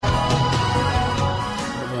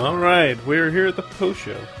All right, we're here at the post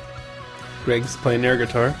show. Greg's playing air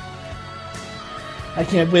guitar. I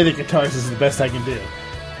can't believe that guitars is the best I can do.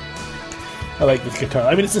 I like this guitar.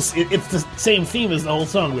 I mean, it's the same theme as the whole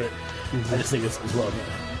song, but I just think it's well done.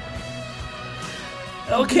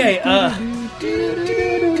 Okay,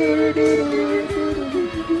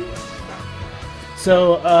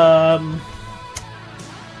 so,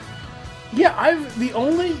 yeah, the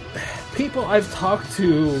only people I've talked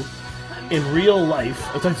to in real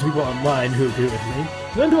life, I've talked to people online who agree with me,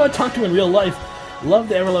 then who I talk to in real life love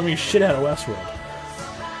the ever-loving shit out of Westworld.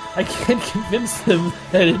 I can't convince them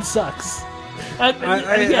that it sucks. I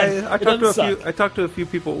talked to a few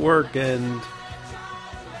people at work, and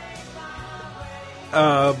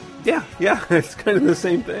yeah, it's kind of the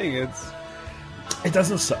same thing. It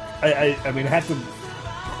doesn't suck. I mean, I have to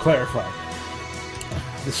clarify.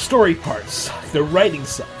 The story part sucks. The writing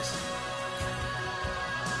sucks.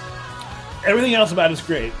 Everything else about it's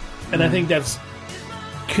great, and I think that's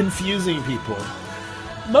confusing people.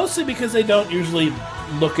 Mostly because they don't usually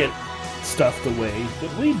look at stuff the way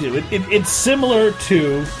that we do. It's similar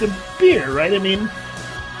to the beer, right? I mean,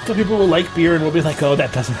 some people will like beer and will be like, oh,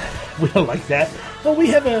 we don't like that. Well, we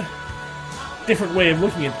have a different way of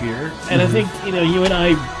looking at beer, and I think, you and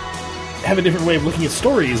I have a different way of looking at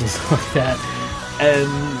stories and stuff like that. And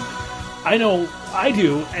I know I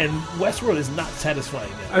do, and Westworld is not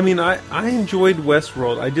satisfying that. I mean, I enjoyed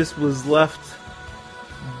Westworld. I just was left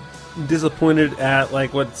disappointed at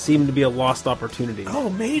like what seemed to be a lost opportunity. Oh,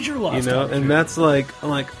 major lost opportunity. And that's like, I'm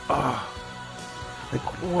like,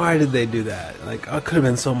 why did they do that? Like, I could have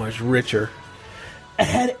been so much richer. It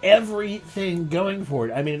had everything going for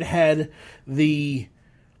it. I mean, it had the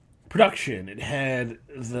production, it had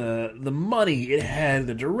the money, it had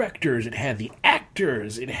the directors, it had the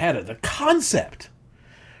actors, it had the concept.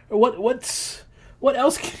 What else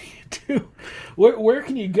can you do? Where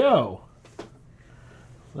can you go?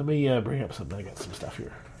 Let me bring up something. I got some stuff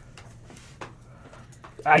here.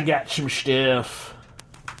 I got some stuff.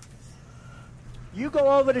 You go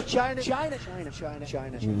over to China.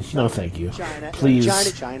 No, thank you. China. Please.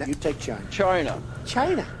 China. You take China.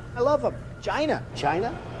 China. I love them. China.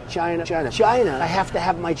 China. I have to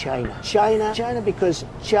have my China. China, because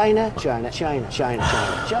China.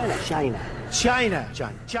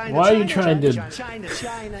 Why are you trying to...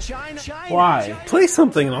 Why? Play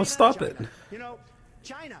something and I'll stop it.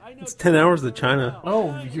 China. It's 10 hours of China.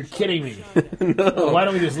 Oh, you're kidding me. No. Why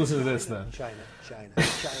don't we just listen to this then? China.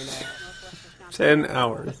 10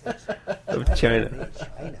 hours of China.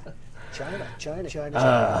 China.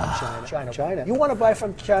 You want to buy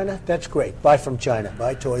from China? That's great. Buy from China.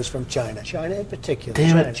 Buy toys from China. China in particular.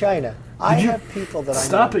 Damn it. China. I have people that I know.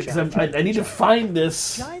 Stop it, because I need to find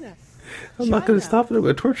this. China. I'm not going to stop it. I'm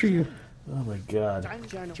going to torture you. Oh my God.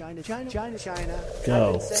 China.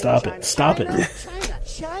 Go. Stop it. Stop it.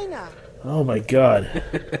 China. Oh my God.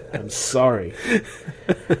 I'm sorry.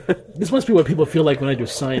 This must be what people feel like when I do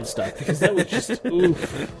science stuff, because that was just,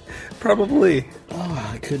 oof. Probably. Oh,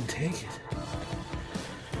 I couldn't take it.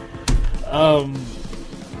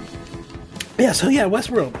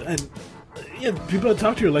 Westworld. And people I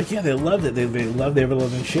talk to are like, they loved it. They loved the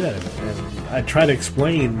ever-loving shit out of it. And I try to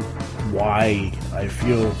explain why I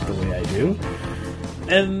feel the way I do.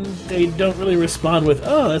 And they don't really respond with,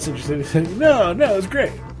 oh, that's interesting. They say, no, it's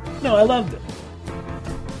great. No, I loved it.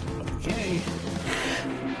 Okay.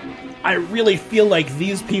 I really feel like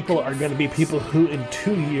these people are going to be people who in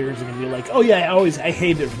 2 years are going to be like, oh yeah, I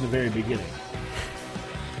hated it from the very beginning.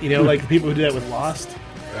 Like the people who did that with Lost.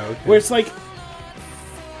 Okay. Where it's like,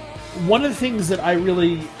 one of the things that I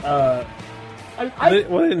really... I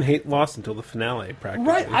didn't hate Lost until the finale, practically.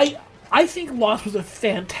 Right, I think Lost was a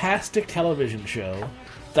fantastic television show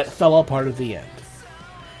that fell apart at the end.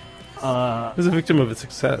 It was a victim of its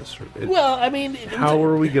success. How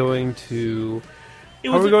are we going to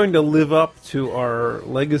live up to our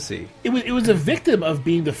legacy? It was a victim of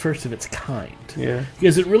being the first of its kind. Yeah.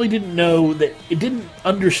 Because it really didn't know that... It didn't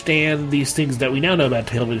understand these things that we now know about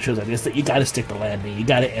television shows like this, that you got to stick the landing, you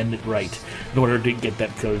got to end it right in order to get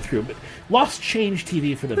that going through. But Lost changed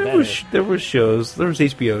TV for the better. There was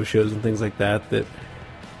HBO shows and things like that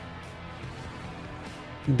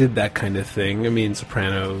did that kind of thing. I mean,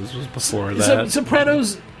 Sopranos was before that.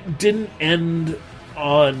 Sopranos didn't end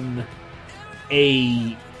in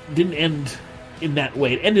that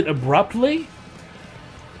way. It ended abruptly,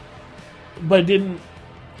 but it didn't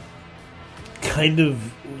kind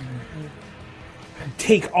of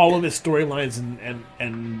take all of his storylines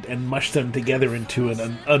and mush them together into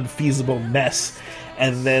an unfeasible mess,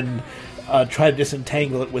 and then try to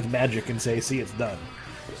disentangle it with magic and say, see, it's done.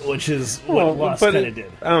 which is what Lost kind of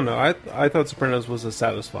did. I don't know. I thought Sopranos was a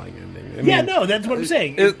satisfying ending. I Yeah, mean, no, that's what I'm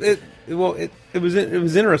saying. It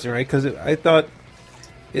was interesting, right? Because I thought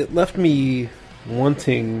it left me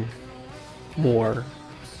wanting more,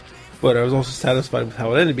 but I was also satisfied with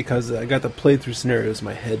how it ended because I got to play through scenarios in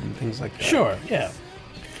my head and things like that. Sure, yeah.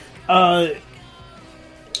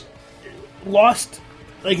 Lost,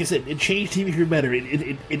 like I said, it changed TV for better.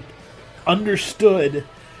 It understood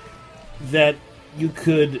that you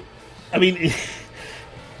could. I mean,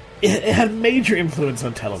 it had major influence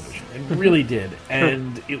on television. It really did,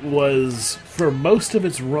 and it was for most of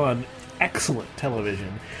its run excellent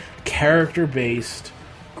television, character based,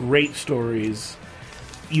 great stories.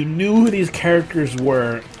 You knew who these characters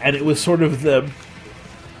were, and it was sort of the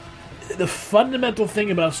fundamental thing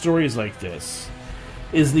about stories like this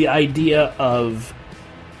is the idea of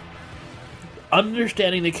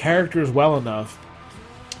understanding the characters well enough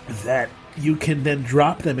that you can then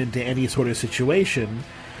drop them into any sort of situation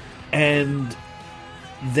and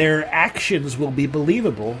their actions will be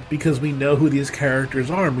believable because we know who these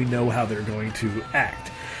characters are and we know how they're going to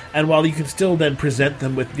act. And while you can still then present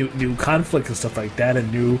them with new conflicts and stuff like that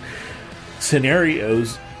and new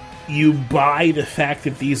scenarios, you buy the fact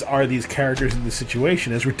that these are these characters in this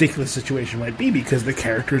situation, as ridiculous the situation might be, because the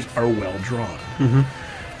characters are well drawn.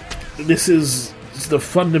 Mm-hmm. This is the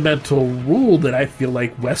fundamental rule that I feel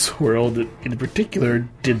like Westworld in particular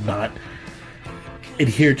did not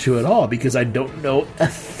adhere to at all, because I don't know a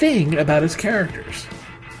thing about its characters.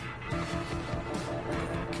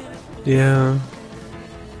 Yeah.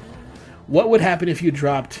 What would happen if you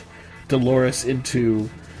dropped Dolores into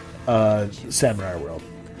Samurai World?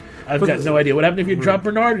 I've got no idea. What happened if you dropped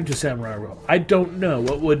Bernard into Samurai World? I don't know.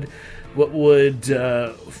 What would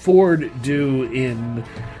Ford do in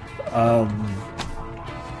I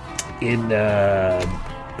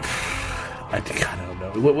don't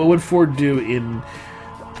know. What would Ford do in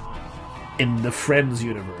the Friends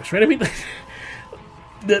universe? Right? I mean,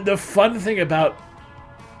 the fun thing about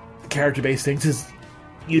character-based things is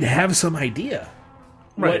you'd have some idea.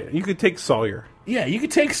 Right. You could take Sawyer. Yeah, you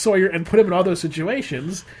could take Sawyer and put him in all those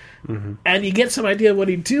situations, and you get some idea of what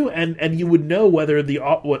he'd do, and you would know whether the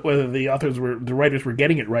writers were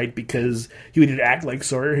getting it right, because he would either act like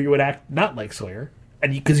Sawyer or he would act not like Sawyer,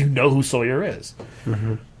 and because you know who Sawyer is.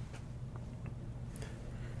 Mm-hmm.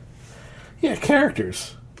 Yeah,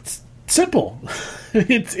 characters. It's simple.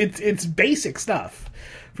 it's basic stuff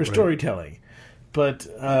for storytelling. But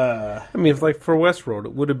I mean, if, like, for Westworld,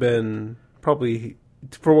 it would have been probably,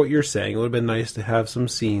 for what you're saying, it would have been nice to have some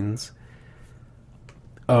scenes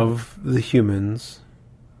of the humans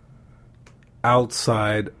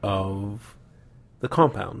outside of the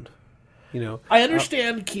compound. You know, I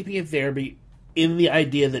understand keeping it there, in the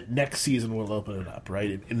idea that next season will open it up,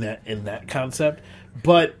 right? In that concept,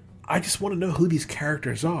 but I just want to know who these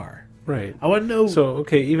characters are. Right. I want to know. So,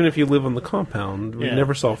 okay, even if you live on the compound, we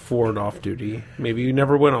never saw Ford off duty. Maybe you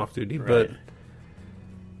never went off duty, but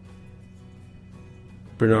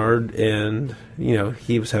Bernard, and, you know,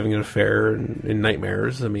 he was having an affair in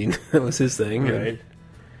Nightmares. I mean, that was his thing. Right.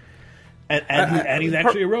 And he's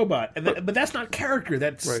actually a robot. But that's not character.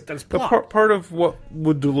 That's plot. But part of what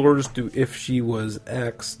would Dolores do if she was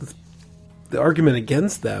X? The argument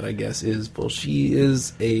against that, I guess, is, well, she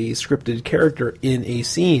is a scripted character in a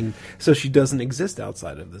scene, so she doesn't exist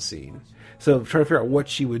outside of the scene. So trying to figure out what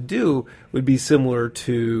she would do would be similar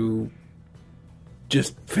to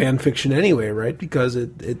just fan fiction anyway, right? Because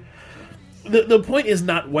The point is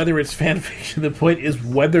not whether it's fan fiction. The point is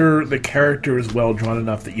whether the character is well drawn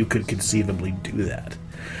enough that you could conceivably do that.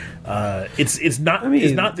 It's not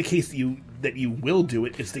the case that you will do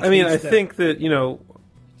it. It's the case I think that, you know,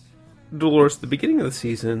 Dolores at the beginning of the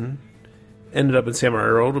season ended up in Samurai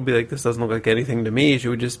World would be like, this doesn't look like anything to me. She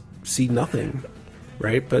would just see nothing,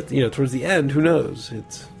 right? But, you know, towards the end, who knows?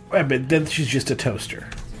 Right, but then she's just a toaster.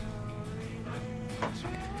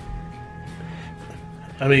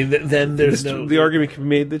 I mean, then there's the argument can be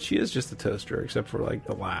made that she is just a toaster, except for, like,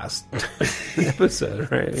 the last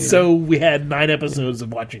episode, right? So we had 9 episodes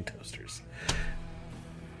of watching toasters.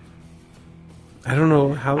 I don't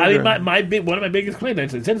know how. I mean, one of my biggest claims I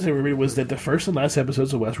said to everybody was that the first and last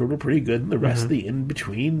episodes of Westworld were pretty good, and the rest of the in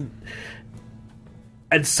between.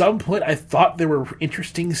 At some point, I thought there were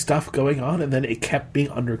interesting stuff going on, and then it kept being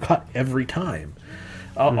undercut every time.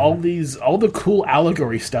 All the cool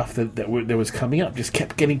allegory stuff that was coming up just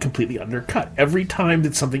kept getting completely undercut. Every time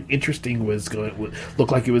that something interesting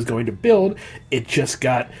looked like it was going to build, it just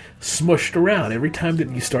got smushed around. Every time that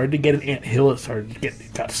you started to get an anthill,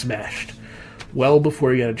 it got smashed. Well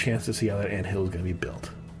before you got a chance to see how that anthill is going to be built.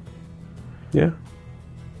 Yeah.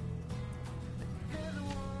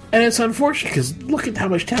 And it's unfortunate because look at how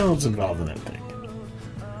much talent's involved in that thing.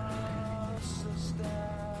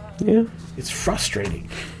 Yeah. It's frustrating.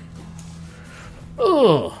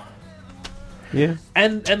 Ugh. Yeah.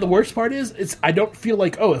 And the worst part is, I don't feel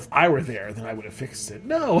like, oh, if I were there, then I would have fixed it.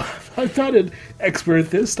 No, I'm not an expert at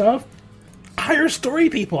this stuff. Hire story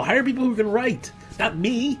people. Hire people who can write. Not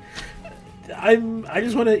me. I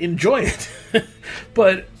just want to enjoy it.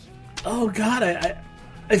 But, oh God,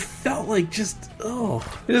 I felt like just, oh.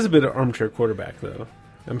 It is a bit of armchair quarterback, though.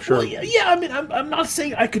 I'm sure. Well, yeah, I mean, I'm not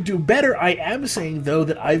saying I could do better. I am saying, though,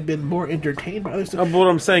 that I've been more entertained by other stuff. What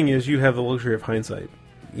I'm saying is you have the luxury of hindsight.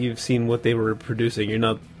 You've seen what they were producing. You're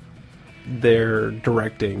not there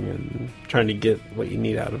directing and trying to get what you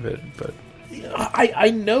need out of it. But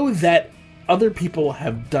I know that other people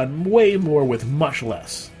have done way more with much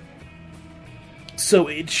less. So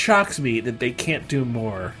it shocks me that they can't do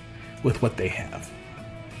more with what they have.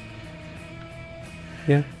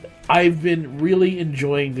 yeah. I've been really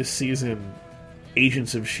enjoying this season,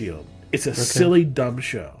 Agents of S.H.I.E.L.D. It's a silly, dumb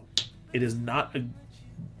show. It is not a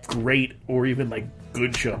great or even like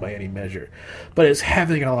good show by any measure, but it's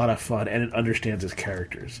having a lot of fun and it understands its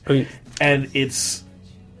characters. I mean, And it's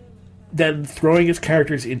then throwing its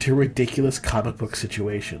characters into ridiculous comic book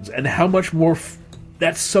situations. And how much more...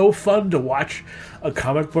 that's so fun to watch a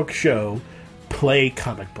comic book show play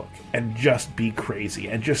comic book and just be crazy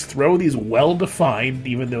and just throw these well-defined,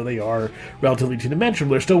 even though they are relatively two-dimensional,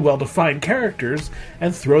 they're still well-defined characters,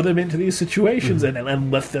 and throw them into these situations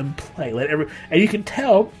and let them play. And you can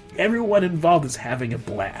tell everyone involved is having a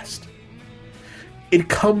blast. It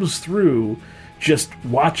comes through just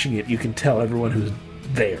watching it. You can tell everyone who's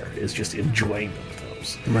there is just enjoying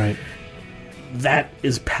themselves. right. That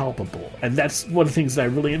is palpable, and that's one of the things that I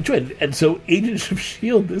really enjoyed. And so Agents of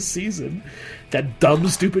S.H.I.E.L.D. this season, that dumb,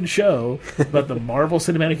 stupid show about the Marvel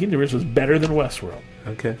Cinematic Universe, was better than Westworld.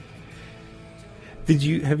 Okay.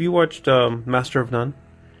 Have you watched Master of None?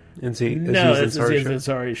 No, that's Aziz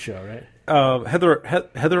Ansari's show, right? Heather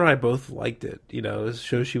and I both liked it. You know, it was a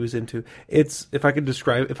show she was into. It's, if I could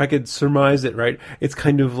surmise it right, it's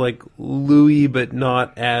kind of like Louie, but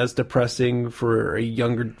not as depressing for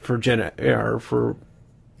for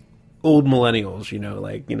old millennials. You know,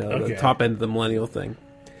 like the top end of the millennial thing.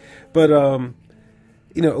 But a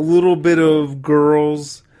little bit of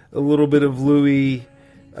Girls, a little bit of Louie,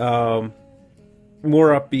 more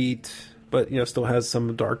upbeat. But, still has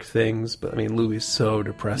some dark things. But, I mean, Louie's so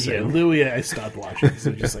depressing. Yeah, Louie, I stopped watching.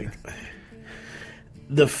 So just like...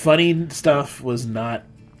 the funny stuff was not...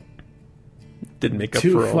 Didn't make up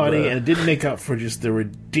too for all funny, the... and it didn't make up for just the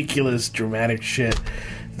ridiculous, dramatic shit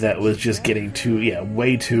that was just getting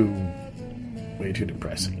way too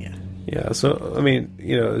depressing, yeah. Yeah, so, I mean,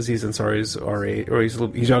 Aziz Ansari's our age, or he's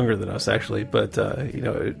younger than us, actually. But,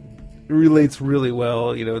 it relates really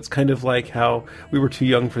well. It's kind of like how we were too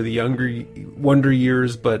young for the younger Wonder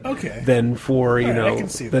Years, but then for I can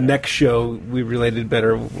see the that. next show we related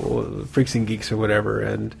better, Freaks and Geeks or whatever,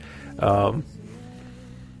 and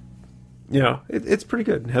it's pretty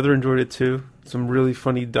good. Heather enjoyed it too. Some really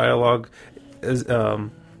funny dialogue. I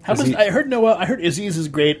heard Aziz is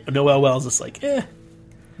great. Noelle Wells is like, eh.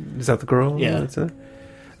 Is that the girl? Yeah.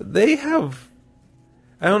 They have...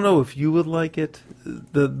 I don't know if you would like it.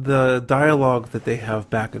 The dialogue that they have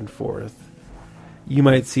back and forth, you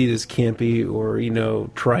might see it as campy or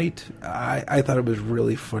trite. I thought it was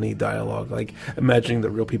really funny dialogue, like imagining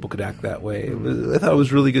that real people could act that way. I thought it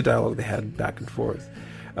was really good dialogue they had back and forth.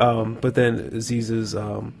 But then Aziz's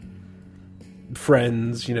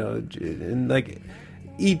friends, and like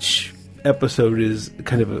each episode is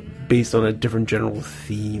kind of based on a different general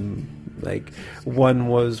theme. Like one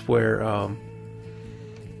was where.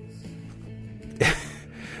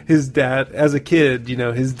 His dad, as a kid,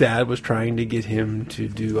 his dad was trying to get him to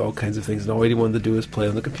do all kinds of things, and all he wanted to do was play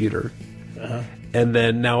on the computer. Uh-huh. And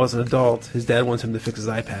then now, as an adult, his dad wants him to fix his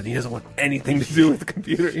iPad. And he doesn't want anything to do with the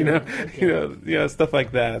computer, stuff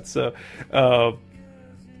like that. So, I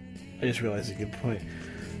just realized a good point.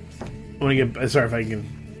 Sorry if I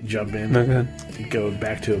can jump in. No, go ahead. And go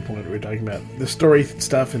back to a point we were talking about the story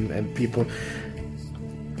stuff and people.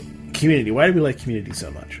 Community. Why do we like Community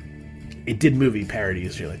so much? It did movie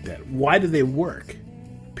parodies, shit like that. Why did they work?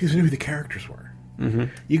 Because we knew who the characters were. Mm-hmm.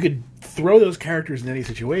 You could throw those characters in any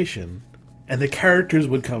situation, and the characters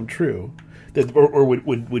would come true, or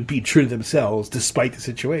would be true to themselves despite the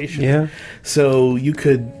situation. Yeah. So you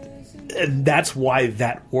could, and that's why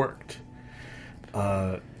that worked.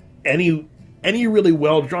 Any really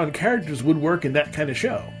well drawn characters would work in that kind of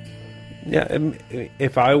show. Yeah,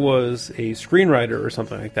 if I was a screenwriter or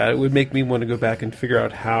something like that, it would make me want to go back and figure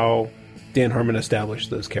out how Dan Harmon established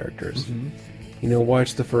those characters. Mm-hmm.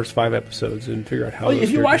 watch the first 5 episodes and figure out how. Well, those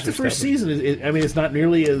if you watch characters the are first established. season, it's not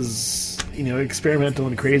nearly as experimental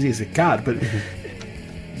and crazy as it got, but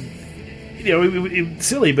it's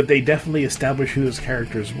silly. But they definitely established who those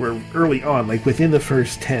characters were early on. Like within the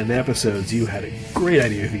first 10 episodes, you had a great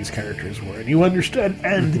idea who these characters were, and you understood.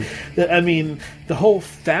 And the whole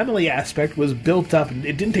family aspect was built up, and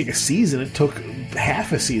it didn't take a season; it took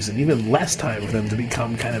half a season, even less time for them to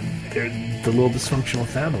become kind of the little dysfunctional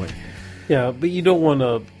family. Yeah, but you don't want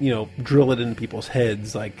to, drill it into people's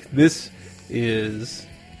heads. Like this is.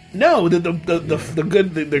 No,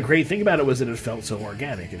 the great thing about it was that it felt so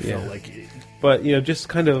organic. It felt like. But just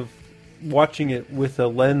kind of watching it with a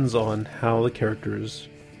lens on how the characters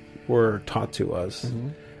were taught to us. Mm-hmm.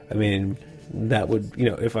 I mean, that would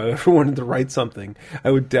if I ever wanted to write something,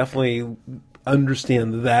 I would definitely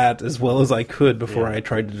understand that as well as I could before I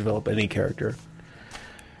tried to develop any character.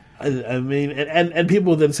 I mean, and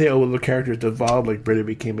people then say, "Oh, well, the characters devolved, like Britta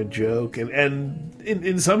became a joke," and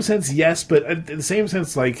in some sense, yes, but in the same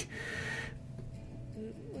sense, like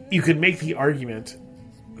you could make the argument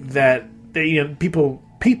that people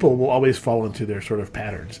will always fall into their sort of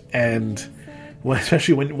patterns, and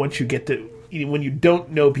especially once you get to when you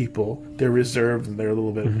don't know people, they're reserved and they're a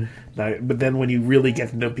little bit, but then when you really get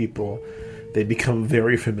to know people, they become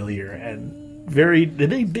very familiar and very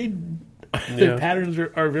their patterns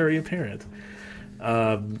are very apparent.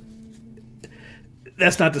 That's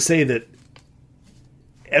not to say that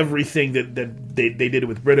everything that they did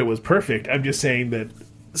with Britta was perfect. I'm just saying that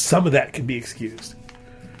some of that can be excused.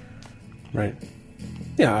 Right.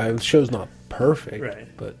 Yeah, the show's not perfect, right?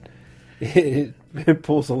 But it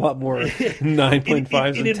pulls a lot more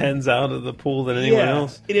 9.5s and 10s out of the pool than anyone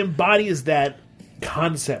else. It embodies that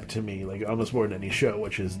concept to me, like almost more than any show,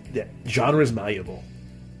 which is that genre is malleable.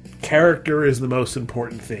 Character is the most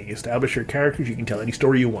important thing. Establish your characters, you can tell any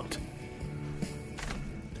story you want.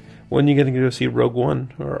 When are you going to go see Rogue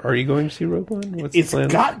One? Or are you going to see Rogue One? What's the plan?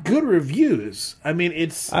 It's got good reviews. I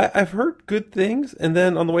mean, I've heard good things, and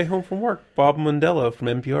then on the way home from work, Bob Mondello from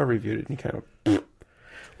NPR reviewed it, and he kind of...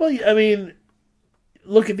 Well, I mean,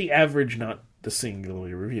 look at the average, not the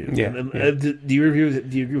singular review. Yeah. Do you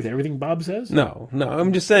agree with everything Bob says? No.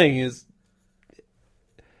 I'm just saying is...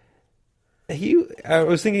 I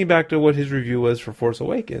was thinking back to what his review was for Force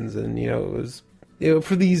Awakens, and it was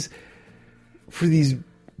for these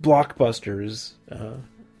blockbusters.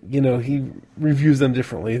 He reviews them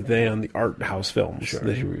differently than the art house films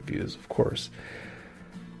that he reviews, of course.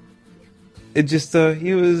 It just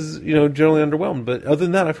he was generally underwhelmed, but other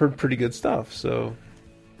than that, I've heard pretty good stuff. So,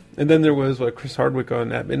 and then there was Chris Hardwick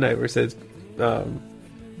on At Midnight where he says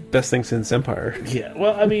best thing since Empire. Yeah,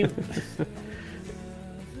 well, I mean.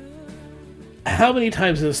 How many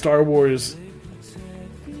times has a Star Wars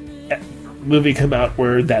movie come out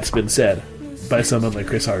where that's been said by someone like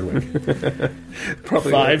Chris Hardwick?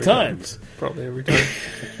 Probably 5 times. Probably every time.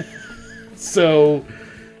 So,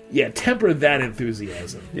 temper that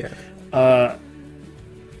enthusiasm. Yeah.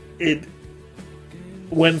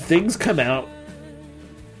 When things come out,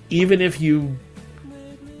 even if you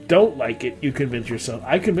don't like it, you convince yourself.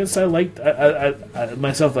 I convinced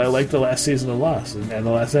myself that I liked the last season of Lost and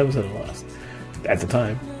the last episode of Lost. At the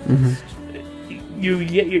time, you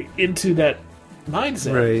get into that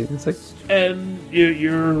mindset, right? It's like, and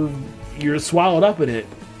you're swallowed up in it.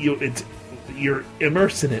 You're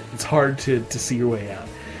immersed in it. It's hard to see your way out.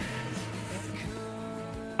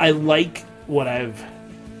 I like what I've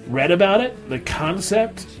read about it. The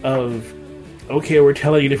concept of we're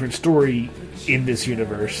telling a different story in this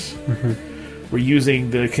universe. We're using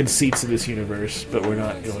the conceits of this universe, but we're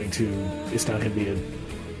not going to. It's not going to be a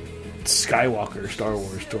Skywalker Star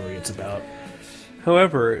Wars story. It's about.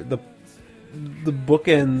 However, the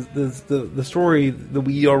bookends the story that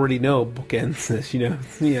we already know bookends this. Yeah.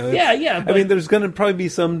 I mean, there's going to probably be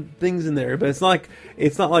some things in there, but it's not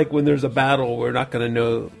like when there's a battle, we're not going to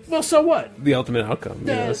know. Well, so what? The ultimate outcome.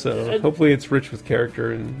 So hopefully, it's rich with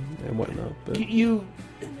character and whatnot. But you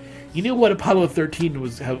knew what Apollo 13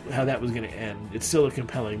 was, how that was going to end. It's still a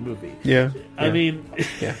compelling movie. Yeah. I mean,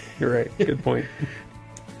 yeah, you're right. Good point.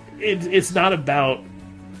 It's not about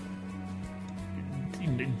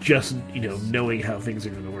just knowing how things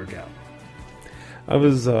are going to work out. I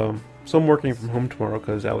was so I'm working from home tomorrow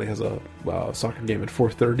because Allie has a soccer game at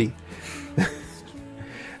 4:30,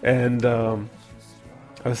 and I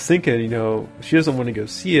was thinking, she doesn't want to go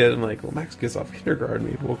see it. I'm like, well, Max gets off kindergarten,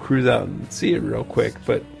 maybe we'll cruise out and see it real quick.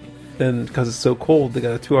 But then because it's so cold, they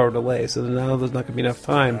got a 2-hour delay, so now there's not going to be enough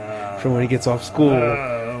time from when he gets off school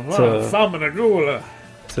to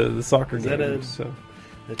the soccer game. Is that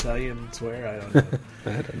Italian swear? I don't know.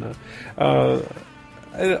 I don't know.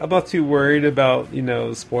 I'm not too worried about,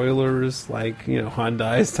 spoilers, like, Han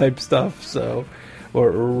dies type stuff, so,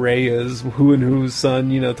 or Rhea's who and whose son,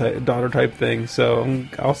 daughter type thing, so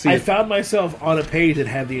I'll see I it. found myself on a page that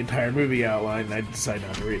had the entire movie outlined, and I decided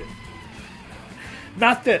not to read it.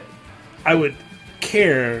 Not that I would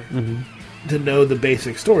care to know the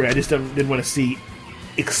basic story, I just didn't want to see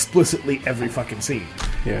explicitly every fucking scene.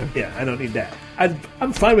 Yeah. I don't need that.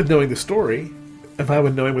 I'm fine with knowing the story. I'm fine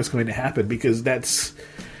with knowing what's going to happen, because that's,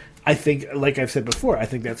 I think, like I've said before, I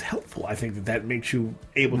think that's helpful. I think that makes you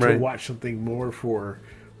able to watch something more for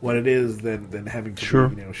what it is than having to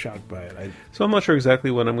be, shocked by it. So I'm not sure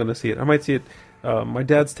exactly when I'm going to see it. I might see it. My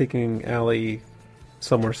dad's taking Allie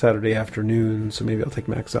somewhere Saturday afternoon, so maybe I'll take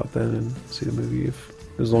Max out then and see the movie,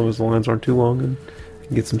 as long as the lines aren't too long and I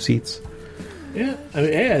can get some seats. Yeah, I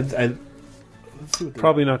mean, let's see what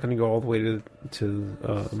probably not going to go all the way to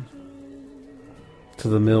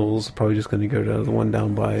the Mills. Probably just going to go to the one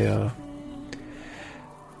down by.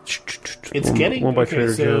 It's one by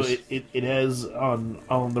Trader so Joe's. it has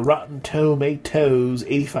on the Rotten Tomatoes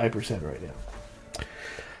 85% right now.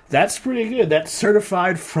 That's pretty good. That's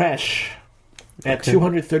certified fresh at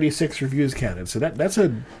 236 reviews counted. So that's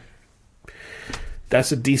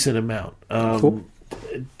a decent amount. Cool.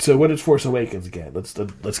 So what does Force Awakens get?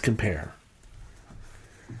 Let's compare.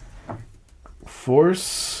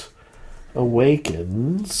 Force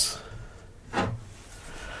Awakens. I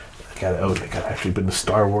gotta actually been to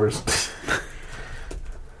Star Wars.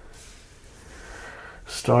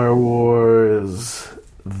 Star Wars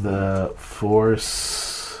The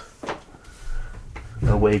Force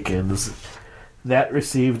Awakens. That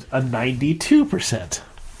received a 92%.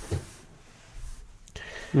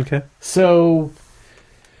 Okay. So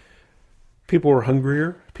people were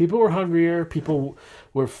hungrier. People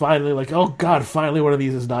were finally like, oh god, finally one of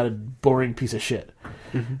these is not a boring piece of shit.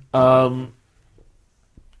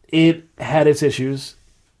 It had its issues.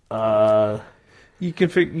 You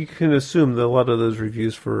can assume that a lot of those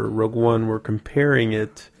reviews for Rogue One were comparing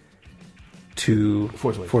it to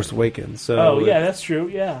Force Awakens. So that's true.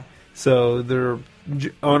 Yeah. So they're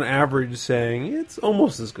on average saying it's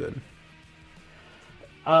almost as good.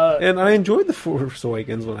 And I enjoyed the Force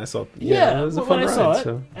Awakens when I saw it. Yeah, it was a fun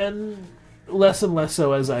ride. And less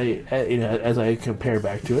so as I compare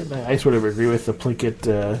back to it. And I sort of agree with the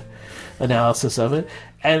Plinkett analysis of it.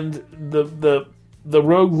 And the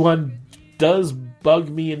Rogue One does bug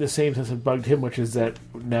me in the same sense it bugged him, which is that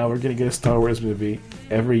now we're going to get a Star Wars movie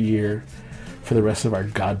every year for the rest of our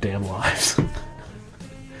goddamn lives.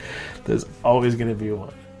 There's always going to be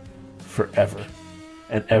one. Forever.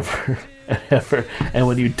 And ever. And ever. And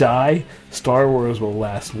when you die, Star Wars will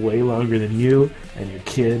last way longer than you and your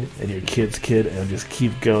kid and your kid's kid, and it'll just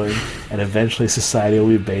keep going, and eventually society will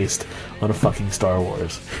be based on a fucking Star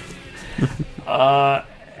Wars.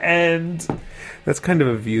 And that's kind of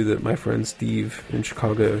a view that my friend Steve in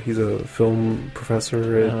Chicago, he's a film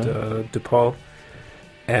professor at DePaul,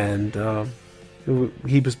 and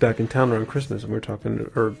he was back in town around Christmas, and we were talking,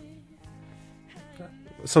 or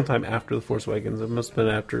sometime after The Force Awakens. It must have been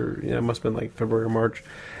after, it must have been like February or March,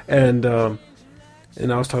 and I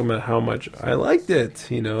was talking about how much I liked it.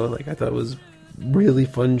 Like I thought it was really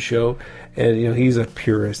fun show, and he's a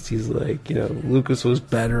purist. He's like, Lucas was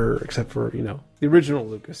better, except for the original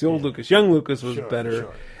Lucas, the old Lucas. Young Lucas was better,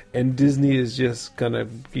 and Disney is just gonna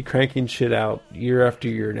be cranking shit out year after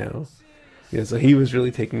year now. So he was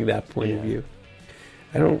really taking that point of view.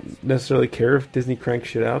 I don't necessarily care if Disney cranks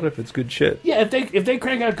shit out if it's good shit. Yeah, if they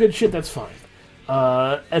crank out good shit, that's fine.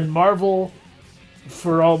 And Marvel,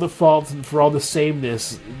 for all the faults and for all the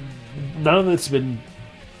sameness, none of it's been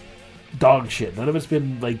dog shit. None of it's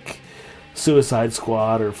been like Suicide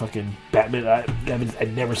Squad or fucking Batman. I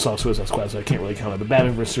never saw Suicide Squad, so I can't really comment. But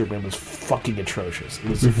Batman vs Superman was fucking atrocious.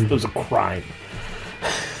 It was a crime.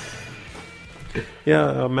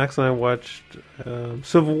 Yeah, Max and I watched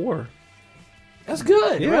Civil War. That's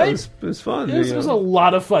good, right? It was fun. It was a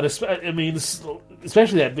lot of fun. I mean,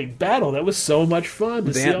 especially that big battle. That was so much fun.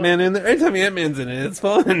 With Ant-Man in there. Anytime Ant-Man's in it, it's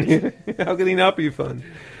fun. How could he not be fun?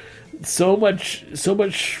 So much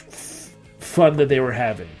fun that they were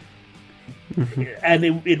having. And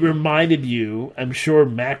it reminded you, I'm sure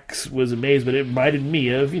Max was amazed, but it reminded me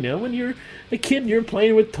of, when you're a kid and you're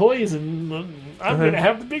playing with toys, and I'm going to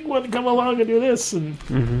have the big one come along and do this.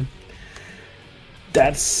 And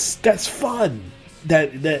that's fun.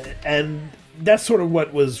 And that's sort of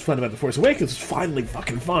what was fun about The Force Awakens. It's finally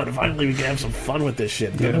fucking fun. Finally we can have some fun with this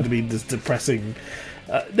shit. Don't have to be this depressing.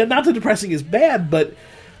 Not that depressing is bad, but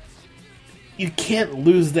you can't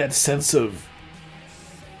lose that sense of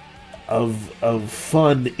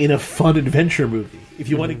fun in a fun adventure movie. If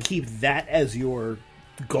you want to keep that as your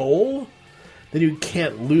goal, then you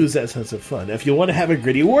can't lose that sense of fun. If you want to have a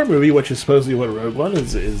gritty war movie, which is supposedly what Rogue One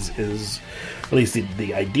is at least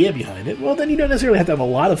the idea behind it, well, then you don't necessarily have to have a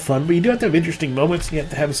lot of fun, but you do have to have interesting moments, and you have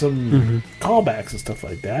to have some callbacks and stuff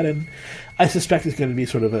like that. And I suspect it's going to be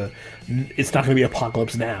sort of it's not going to be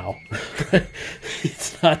Apocalypse Now.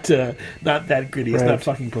 It's not that gritty. It's not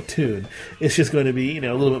fucking Platoon. It's just going to be,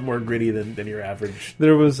 a little bit more gritty than your average.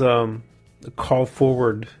 There was a call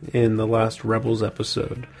forward in the last Rebels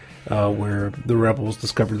episode where the Rebels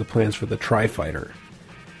discovered the plans for the Tri-Fighter,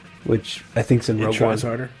 which I think's in Rogue One. It tries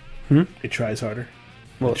harder. It tries harder.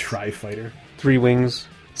 Well, Tri-Fighter. 3 wings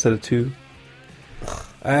instead of 2.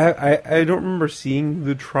 I don't remember seeing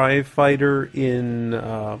the Tri-Fighter in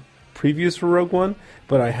previews for Rogue One,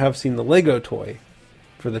 but I have seen the Lego toy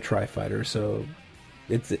for the Tri-Fighter, so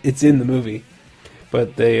it's in the movie.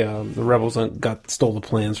 But the Rebels stole the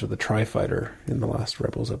plans for the Tri-Fighter in the last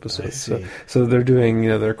Rebels episode. So they're doing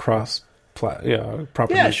their cross property.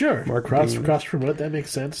 Yeah, sure. Cross promote, that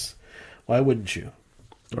makes sense. Why wouldn't you?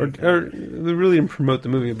 Or they really didn't promote the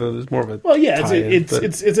movie, but it was more of a tie-in,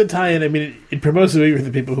 it's a tie-in. I mean, it promotes the movie for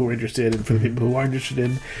the people who are interested, and for the people who aren't interested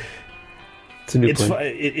in. It's a new plan.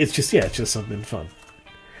 It's just something fun.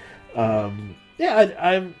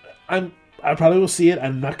 I probably will see it.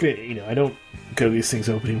 I'm not gonna, I don't go to these things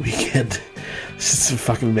opening weekend. It's just a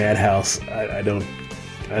fucking madhouse. I don't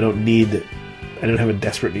have a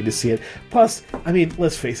desperate need to see it. Plus, I mean,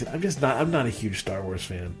 let's face it, I'm not a huge Star Wars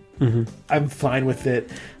fan. I'm fine with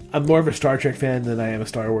it. I'm more of a Star Trek fan than I am a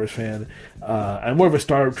Star Wars fan. I'm more of a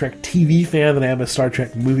Star Trek TV fan than I am a Star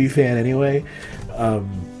Trek movie fan anyway. I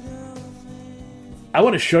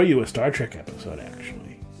want to show you a Star Trek episode,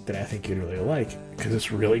 actually, that I think you'd really like, because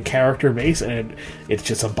it's really character-based, and it's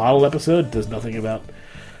just a bottle episode. It does nothing about...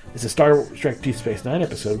 It's a Star Trek Deep Space Nine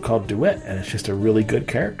episode called Duet, and it's just a really good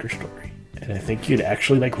character story. And I think you'd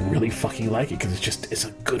actually, really fucking like it, because it's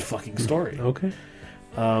a good fucking story. Okay.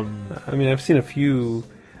 I mean, I've seen a few...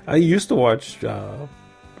 I used to watch The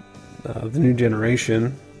New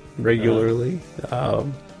Generation regularly.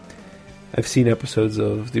 I've seen episodes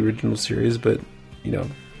of the original series, but,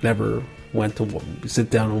 never went to sit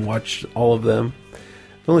down and watch all of them.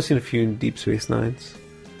 I've only seen a few in Deep Space Nines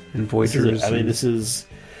and Voyagers. This is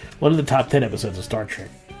one of the top 10 episodes of Star Trek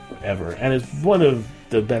ever, and it's one of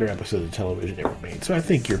the better episodes of television ever made, so I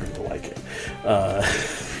think you're going to like it.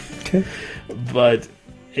 Okay. But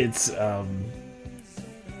it's, as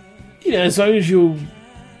long as you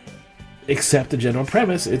accept the general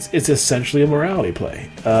premise, it's essentially a morality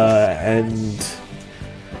play. And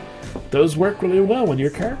those work really well when your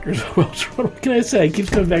characters are well drawn. What can I say? It keeps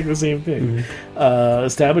coming back to the same thing.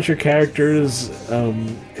 Establish your characters,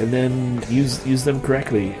 and then use them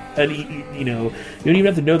correctly. And, you don't even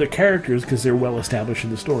have to know their characters because they're well established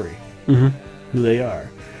in the story, who they are.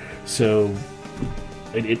 So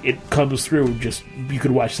it comes through. Just you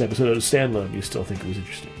could watch this episode as a standalone, and you still think it was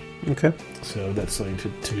interesting. Okay. So that's something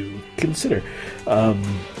to consider.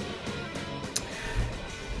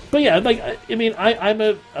 But yeah, I'm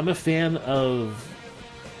a fan of.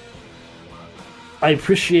 I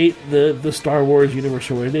appreciate the Star Wars universe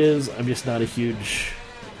for what it is. I'm just not a huge.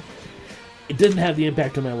 It doesn't have the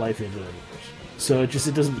impact on my life in the universe, so it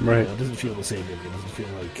doesn't. Right. It doesn't feel the same to me. It doesn't feel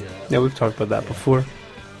like. Yeah, we've talked about that before.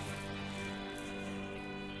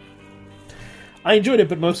 I enjoyed it,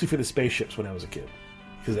 but mostly for the spaceships when I was a kid,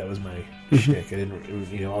 because that was my shtick. I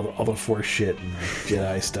didn't, all the Force shit and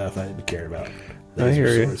Jedi stuff. I didn't care about. I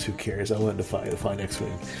hear you. Who cares? I wanted to find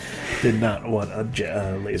X-Wing. Did not want a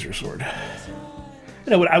laser sword.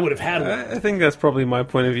 And I would have had one. I think that's probably my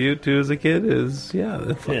point of view too as a kid. Is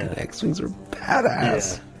the fucking X-Wings are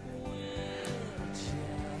badass.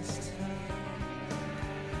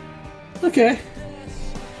 Yeah. Okay.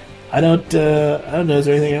 I don't know. Is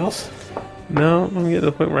there anything else? No, I'm getting to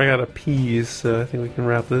the point where I gotta pee, so I think we can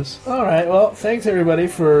wrap this. All right. Well, thanks everybody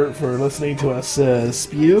for listening to us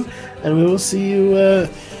spew, and we will see you.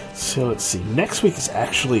 So let's see. Next week is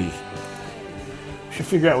actually. We should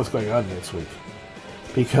figure out what's going on next week,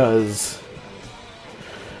 because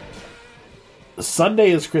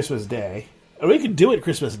Sunday is Christmas Day, or we could do it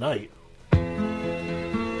Christmas night. I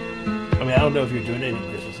mean, I don't know if you're doing anything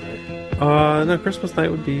Christmas night. No, Christmas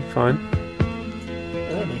night would be fine.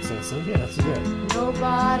 That makes sense. Yeah, that's good.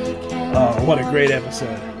 Oh, what a great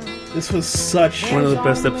episode. This was such... one of the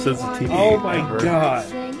best episodes of TV Oh my ever. God.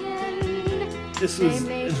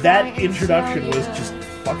 That introduction was just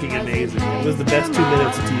fucking amazing. It was the best 2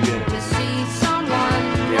 minutes of TV ever.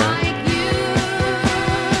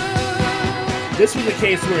 This was a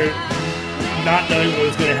case where not knowing what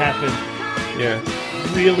was going to happen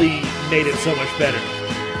really made it so much better.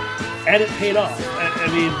 And it paid off. I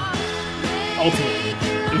mean, ultimately,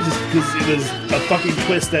 it was just because it was a fucking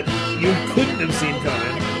twist that you couldn't have seen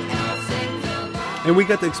coming. And we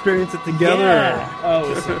got to experience it together. Yeah.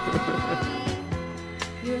 Oh, it was so good.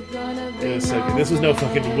 It was so good. This was no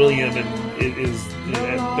fucking William and it is.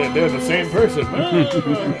 They're the same person.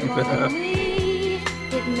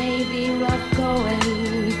 It may be rough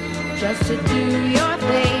going just to do your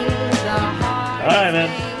thing. All right, man.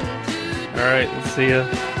 All right, see ya.